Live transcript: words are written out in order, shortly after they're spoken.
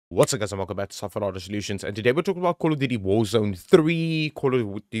What's up guys, and welcome back to Software Solutions, and today we're talking about Call of Duty Warzone 3, Call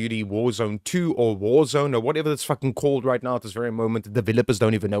of Duty Warzone 2, or Warzone, or whatever it's fucking called right now at this very moment. The developers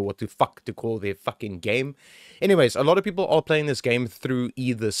don't even know what the fuck to call their fucking game. Anyways, a lot of people are playing this game through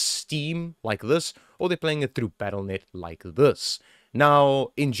either Steam, like this, or they're playing it through Battle.net, like this.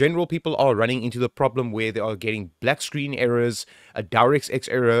 Now, in general, people are running into the problem where they are getting black screen errors, a DirectX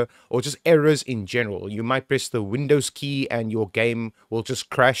error, or just errors in general. You might press the Windows key and your game will just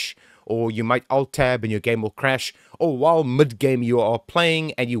crash, or you might Alt-Tab and your game will crash, or while mid-game you are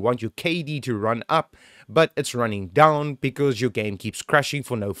playing and you want your KD to run up, but it's running down because your game keeps crashing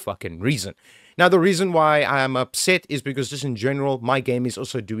for no fucking reason. Now, the reason why I am upset is because just in general, my game is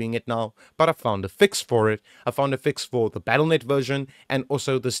also doing it now, but I found a fix for it. I found a fix for the Battle.net version and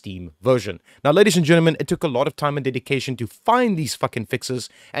also the Steam version. Now, ladies and gentlemen, it took a lot of time and dedication to find these fucking fixes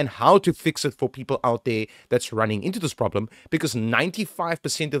and how to fix it for people out there that's running into this problem, because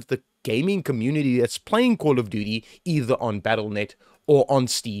 95% of the gaming community that's playing Call of Duty, either on Battle.net or on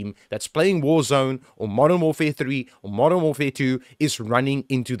Steam, that's playing Warzone or Modern Warfare 3 or Modern Warfare 2, is running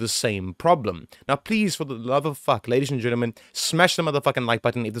into the same problem. Now, please, for the love of fuck, ladies and gentlemen, smash the motherfucking like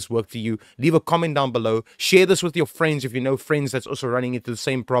button if this worked for you. Leave a comment down below. Share this with your friends if you know friends that's also running into the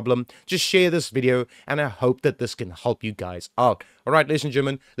same problem. Just share this video, and I hope that this can help you guys out. Alright, ladies and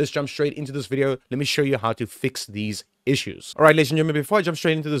gentlemen, let's jump straight into this video. Let me show you how to fix these issues. Alright, ladies and gentlemen, before I jump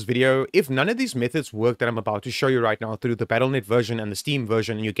straight into this video, if none of these methods work that I'm about to show you right now through the Battle.net version and the Steam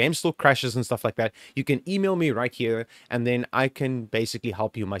version, and your game still crashes and stuff like that, you can email me right here, and then I can basically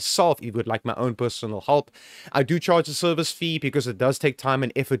help you myself if you would like my own personal help. I do charge a service fee because it does take time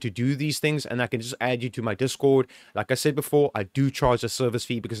and effort to do these things, and I can just add you to my Discord. Like I said before, I do charge a service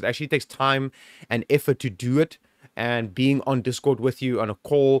fee because it actually takes time and effort to do it. And being on Discord with you on a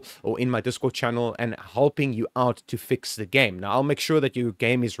call or in my Discord channel and helping you out to fix the game. Now, I'll make sure that your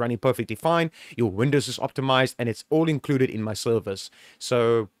game is running perfectly fine, your Windows is optimized, and it's all included in my service.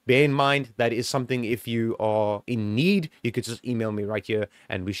 So bear in mind that is something, if you are in need, you could just email me right here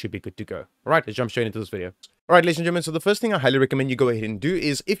and we should be good to go. All right, let's jump straight into this video. Alright, ladies and gentlemen, so the first thing I highly recommend you go ahead and do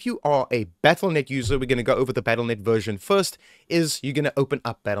is, if you are a Battle.net user, we're going to go over the Battle.net version first, is you're going to open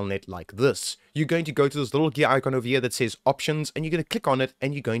up Battle.net like this. You're going to go to this little gear icon over here that says Options, and you're going to click on it,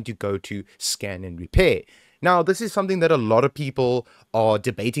 and you're going to go to Scan and Repair. Now, this is something that a lot of people are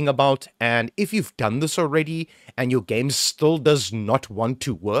debating about, and if you've done this already, and your game still does not want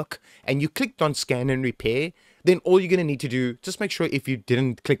to work, and you clicked on Scan and Repair, then all you're going to need to do, just make sure if you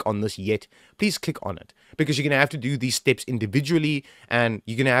didn't click on this yet, please click on it, because you're going to have to do these steps individually, and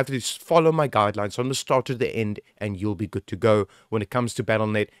you're going to have to follow my guidelines from the start to the end, and you'll be good to go when it comes to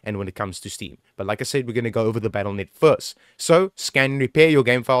Battle.net and when it comes to Steam. But like I said, we're going to go over the Battle.net first. So, scan and repair your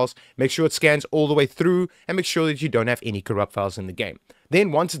game files, make sure it scans all the way through, and make sure that you don't have any corrupt files in the game.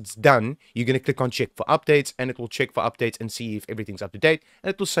 Then once it's done, you're going to click on check for updates, and it will check for updates and see if everything's up to date, and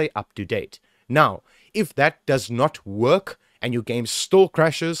it will say up to date. Now, if that does not work and your game still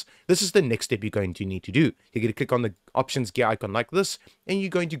crashes, this is the next step you're going to need to do. You're going to click on the options gear icon like this, and you're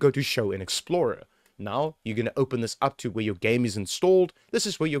going to go to Show in Explorer. Now, you're going to open this up to where your game is installed. This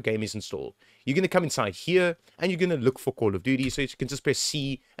is where your game is installed. You're going to come inside here, and you're going to look for Call of Duty, so you can just press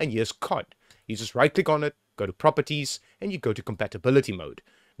C, and here's COD. You just right-click on it, go to Properties, and you go to Compatibility Mode.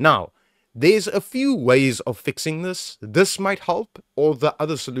 Now, there's a few ways of fixing this. This might help, or the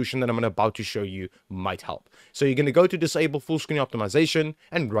other solution that I'm about to show you might help. So you're going to go to Disable Full Screen Optimization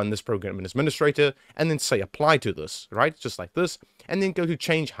and run this program in Administrator, and then say Apply to this, right? Just like this. And then go to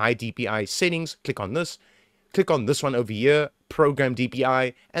Change High DPI Settings, click on this one over here, Program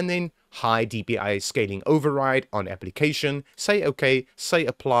DPI, and then High DPI Scaling Override on Application, say OK, say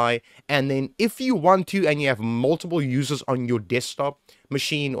Apply, and then if you want to and you have multiple users on your desktop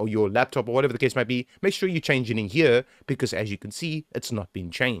machine or your laptop or whatever the case might be, make sure you change it in here, because as you can see, it's not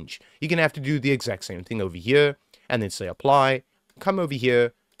been changed. You're going to have to do the exact same thing over here, and then say Apply, come over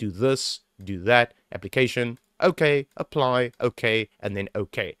here, do this, do that, Application, OK, Apply, OK, and then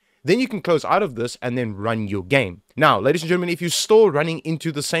OK. Then you can close out of this and then run your game. Now, ladies and gentlemen, if you're still running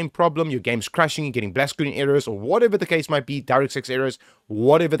into the same problem, your game's crashing, you're getting black screen errors, or whatever the case might be, DirectX errors,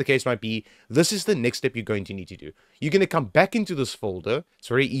 whatever the case might be, this is the next step you're going to need to do. You're going to come back into this folder. It's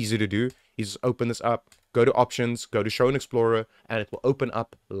very easy to do. You just open this up, go to Options, go to Show in Explorer, and it will open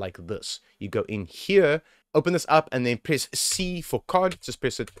up like this. You go in here, open this up, and then press C for COD. Just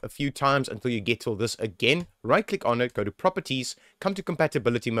press it a few times until you get to this again. Right click on it, go to Properties, come to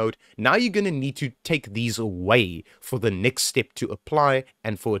Compatibility Mode. Now you're going to need to take these away for the next step to apply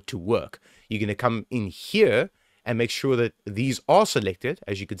and for it to work. You're going to come in here and make sure that these are selected.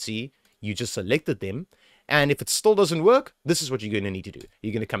 As you can see, you just selected them. And if it still doesn't work, this is what you're going to need to do.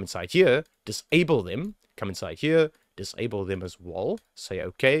 You're going to come inside here, disable them, come inside here, disable them as well, say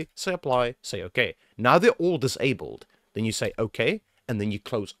okay, say apply, say okay. Now they're all disabled. Then you say okay, and then you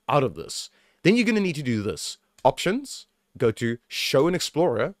close out of this. Then you're going to need to do this. Options, go to Show in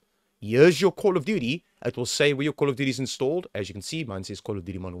Explorer. Here's your Call of Duty. It will say where your Call of Duty is installed. As you can see, mine says Call of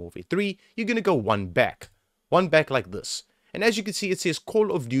Duty Modern Warfare 3. You're going to go one back like this. And as you can see, it says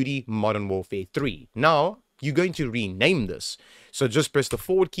Call of Duty Modern Warfare 3. Now, you're going to rename this. So just press the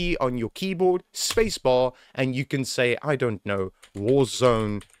forward key on your keyboard, spacebar, and you can say, I don't know,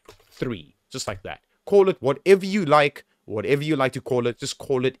 Warzone 3. Just like that. Call it whatever you like to call it. Just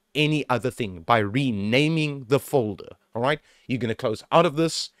call it any other thing by renaming the folder. All right? You're going to close out of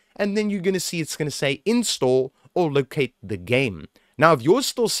this, and then you're going to see it's going to say install or locate the game. Now, if yours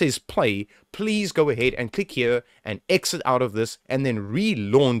still says play, please go ahead and click here and exit out of this and then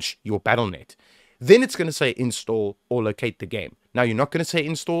relaunch your Battle.net. Then it's going to say install or locate the game. Now, you're not going to say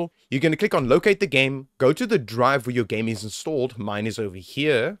install. You're going to click on locate the game, go to the drive where your game is installed. Mine is over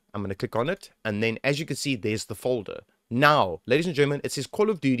here. I'm going to click on it. And then as you can see, there's the folder. Now, ladies and gentlemen, it says Call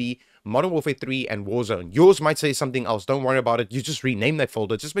of Duty, Modern Warfare 3, and Warzone. Yours might say something else. Don't worry about it. You just rename that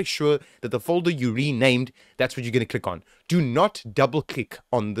folder. Just make sure that the folder you renamed, that's what you're going to click on. Do not double-click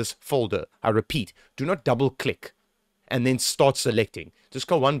on this folder. I repeat, do not double-click and then start selecting. Just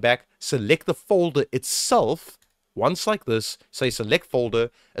go one back, select the folder itself. Once like this, say select folder.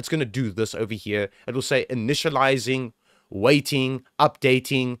 It's going to do this over here. It will say initializing, waiting,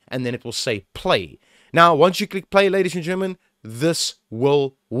 updating, and then it will say play. Now, once you click play, ladies and gentlemen, this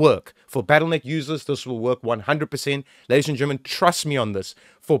will work. For Battle.net users, this will work 100%. Ladies and gentlemen, trust me on this.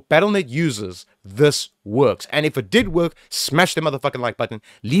 For Battle.net users, this works. And if it did work, smash the motherfucking like button.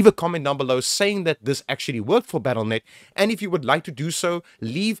 Leave a comment down below saying that this actually worked for Battle.net. And if you would like to do so,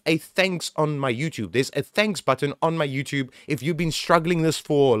 leave a thanks on my YouTube. There's a thanks button on my YouTube. If you've been struggling this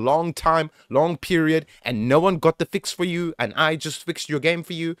for a long time, long period, and no one got the fix for you, and I just fixed your game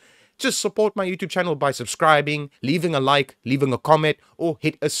for you, just support my YouTube channel by subscribing, leaving a like, leaving a comment, or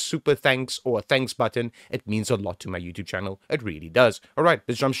hit a super thanks or a thanks button. It means a lot to my YouTube channel. It really does. All right,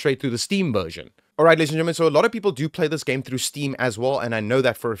 let's jump straight to the Steam version. All right, ladies and gentlemen, so a lot of people do play this game through Steam as well, and I know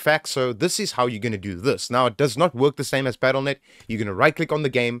that for a fact, so this is how you're going to do this. Now, it does not work the same as Battle.net. You're going to right-click on the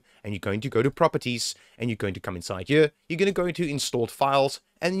game, and you're going to go to Properties, and you're going to come inside here. You're going to go into Installed Files,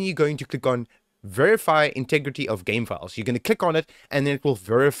 and then you're going to click on Verify integrity of game files. You're going to click on it and then it will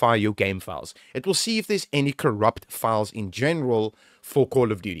verify your game files. It will see if there's any corrupt files in general for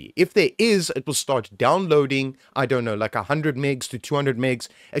Call of Duty. If there is, it will start downloading, I don't know, like 100 megs to 200 megs.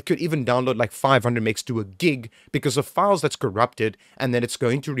 It could even download like 500 megs to a gig because of files that's corrupted, and then it's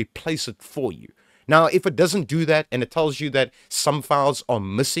going to replace it for you. Now, if it doesn't do that and it tells you that some files are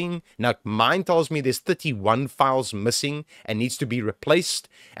missing, now mine tells me there's 31 files missing and needs to be replaced,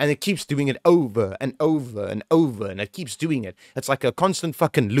 and it keeps doing it over and over and over, and it keeps doing it. It's like a constant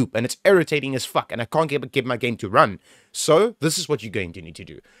fucking loop, and it's irritating as fuck, and I can't get my game to run. So, this is what you're going to need to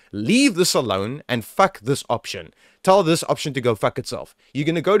do. Leave this alone and fuck this option. Tell this option to go fuck itself. You're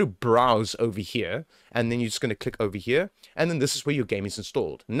going to go to Browse over here, and then you're just going to click over here, and then this is where your game is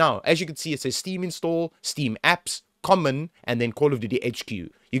installed. Now, as you can see, it says Steam Install, Steam Apps, Common, and then Call of Duty HQ.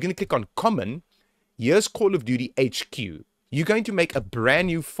 You're going to click on Common. Here's Call of Duty HQ. You're going to make a brand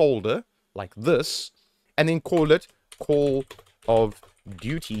new folder like this, and then call it Call of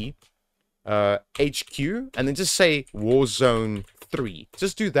Duty HQ, and then just say Warzone 3.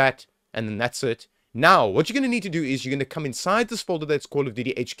 Just do that, and then that's it. Now, what you're going to need to do is you're going to come inside this folder that's Call of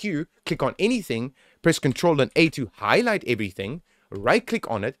Duty HQ, click on anything, press Ctrl and A to highlight everything, right-click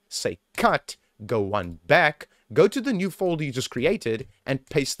on it, say Cut, go one back, go to the new folder you just created, and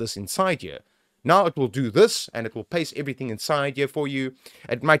paste this inside here. Now it will do this, and it will paste everything inside here for you.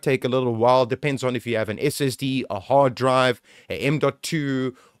 It might take a little while, depends on if you have an SSD, a hard drive, a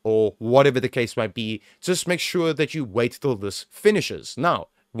M.2, or whatever the case might be. Just make sure that you wait till this finishes. Now,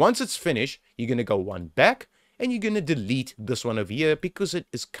 once it's finished, you're going to go one back, and you're going to delete this one over here because it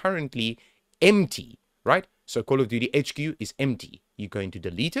is currently empty, right? So Call of Duty HQ is empty. You're going to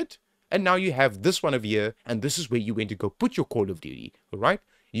delete it, and now you have this one over here, and this is where you're going to go put your Call of Duty, all right?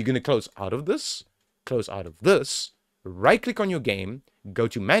 You're going to close out of this, right-click on your game, go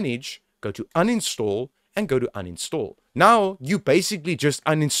to Manage, go to Uninstall, and go to Uninstall. Now, you basically just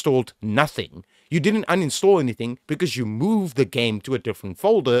uninstalled nothing. You didn't uninstall anything because you moved the game to a different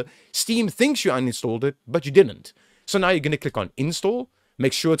folder. Steam thinks you uninstalled it, but you didn't. So now you're going to click on Install,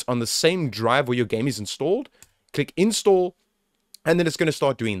 make sure it's on the same drive where your game is installed, click Install, and then it's going to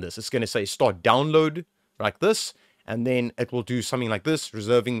start doing this. It's going to say Start Download, like this, and then it will do something like this,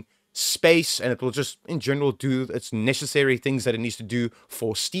 reserving space, and it will just in general do its necessary things that it needs to do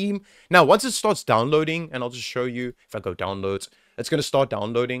for Steam. Now once it starts downloading, and I'll just show you, if I go downloads, it's going to start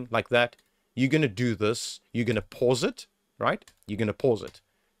downloading like that. You're going to do this, you're going to pause it, right? You're going to pause it.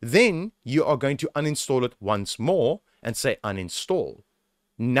 Then you are going to uninstall it once more and say uninstall.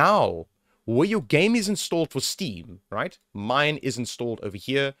 Now where your game is installed for Steam, right? Mine is installed over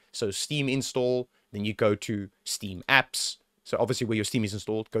here, so Steam install, then you go to Steam apps. So obviously where your Steam is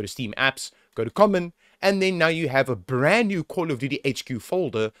installed, go to Steam apps, go to common, and then now you have a brand new Call of Duty HQ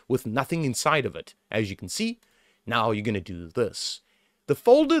folder with nothing inside of it. As you can see, now you're going to do this. The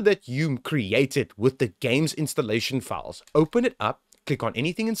folder that you created with the game's installation files, open it up, click on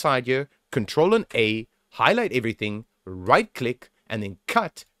anything inside here, Control and A, highlight everything, right click, and then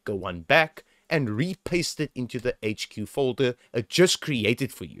cut, go one back, and repaste it into the HQ folder it just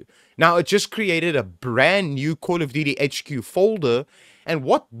created for you. Now, it just created a brand new Call of Duty HQ folder, and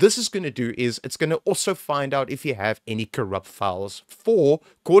what this is going to do is it's going to also find out if you have any corrupt files for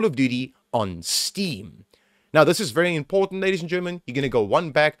Call of Duty on Steam. Now, this is very important, ladies and gentlemen. You're going to go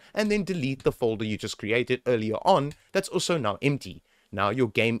one back and then delete the folder you just created earlier on that's also now empty. Now, your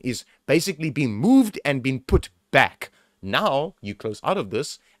game is basically being moved and being put back. Now, you close out of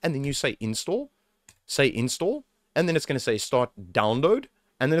this, and then you say install, and then it's going to say start download,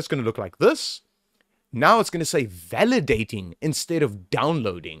 and then it's going to look like this. Now it's going to say validating instead of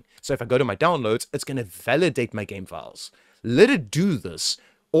downloading. So if I go to my downloads, it's going to validate my game files. Let it do this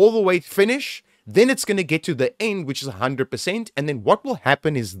all the way to finish. Then it's going to get to the end, which is 100%. And then what will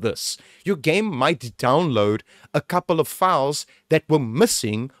happen is this. Your game might download a couple of files that were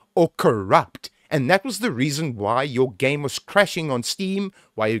missing or corrupt. And that was the reason why your game was crashing on Steam,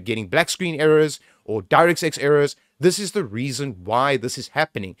 why you're getting black screen errors or DirectX errors. This is the reason why this is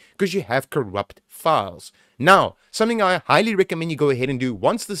happening, because you have corrupt files. Now, something I highly recommend you go ahead and do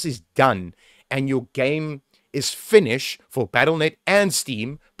once this is done and your game is finished for Battle.net and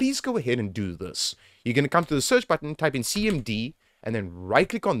Steam, please go ahead and do this. You're going to come to the search button, type in CMD, and then right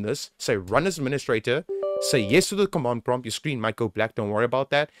click on this, say run as administrator, say yes to the command prompt. Your screen might go black, don't worry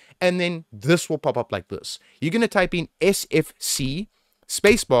about that. And then this will pop up like this. You're going to type in SFC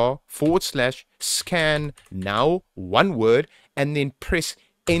spacebar / scan now, one word, and then press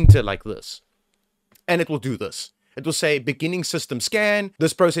enter like this. And it will do this. It will say beginning system scan.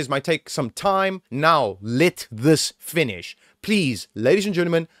 This process might take some time. Now let this finish. Please, ladies and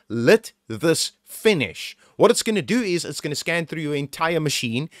gentlemen, let this finish. What it's going to do is it's going to scan through your entire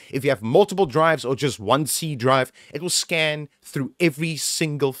machine. If you have multiple drives or just one C drive, it will scan through every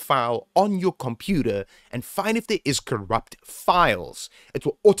single file on your computer and find if there is corrupt files. It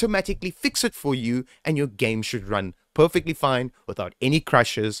will automatically fix it for you, and your game should run perfectly fine without any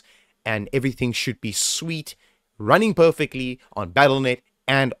crashes, and everything should be sweet, running perfectly on Battle.net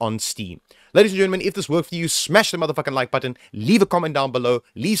and on Steam. Ladies and gentlemen, if this worked for you, smash the motherfucking like button, leave a comment down below,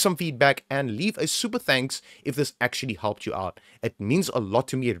 leave some feedback, and leave a super thanks if this actually helped you out. It means a lot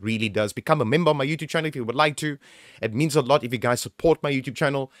to me, it really does. Become a member of my YouTube channel if you would like to. It means a lot if you guys support my YouTube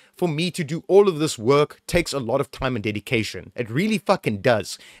channel. For me to do all of this work takes a lot of time and dedication. It really fucking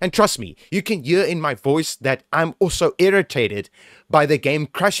does. And trust me, you can hear in my voice that I'm also irritated by the game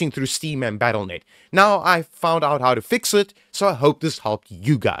crashing through Steam and Battle.net. Now I found out how to fix it, so I hope this helped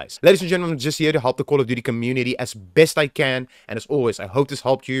you guys. Ladies and gentlemen, I'm just here to help the Call of Duty community as best I can, and as always, I hope this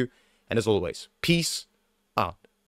helped you, and as always, peace out.